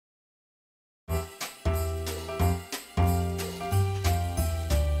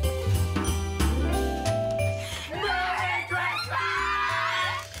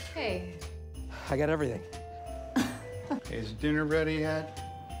I got everything. Is dinner ready yet?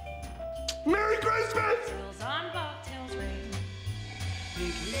 Merry Christmas! On bobtails ring.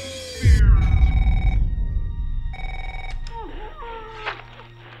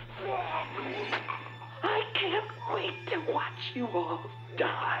 I can't wait to watch you all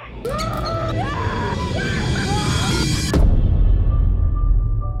die.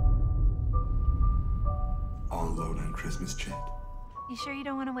 All alone on Christmas, Chet. You sure you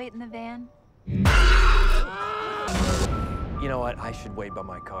don't want to wait in the van? You know what? I should wait by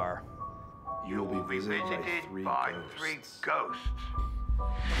my car. You'll be visited by three ghosts.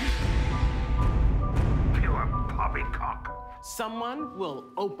 Pure poppycock. Someone will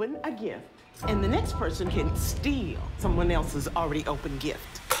open a gift, and the next person can steal someone else's already open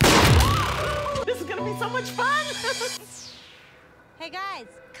gift. This is gonna be so much fun! Hey guys,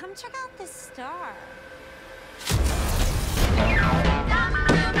 come check out this star.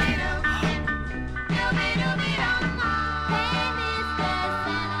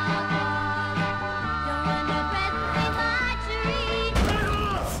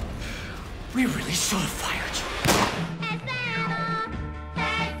 We really should have fired you.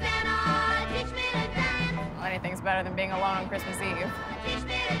 Anything's better than being alone on Christmas Eve.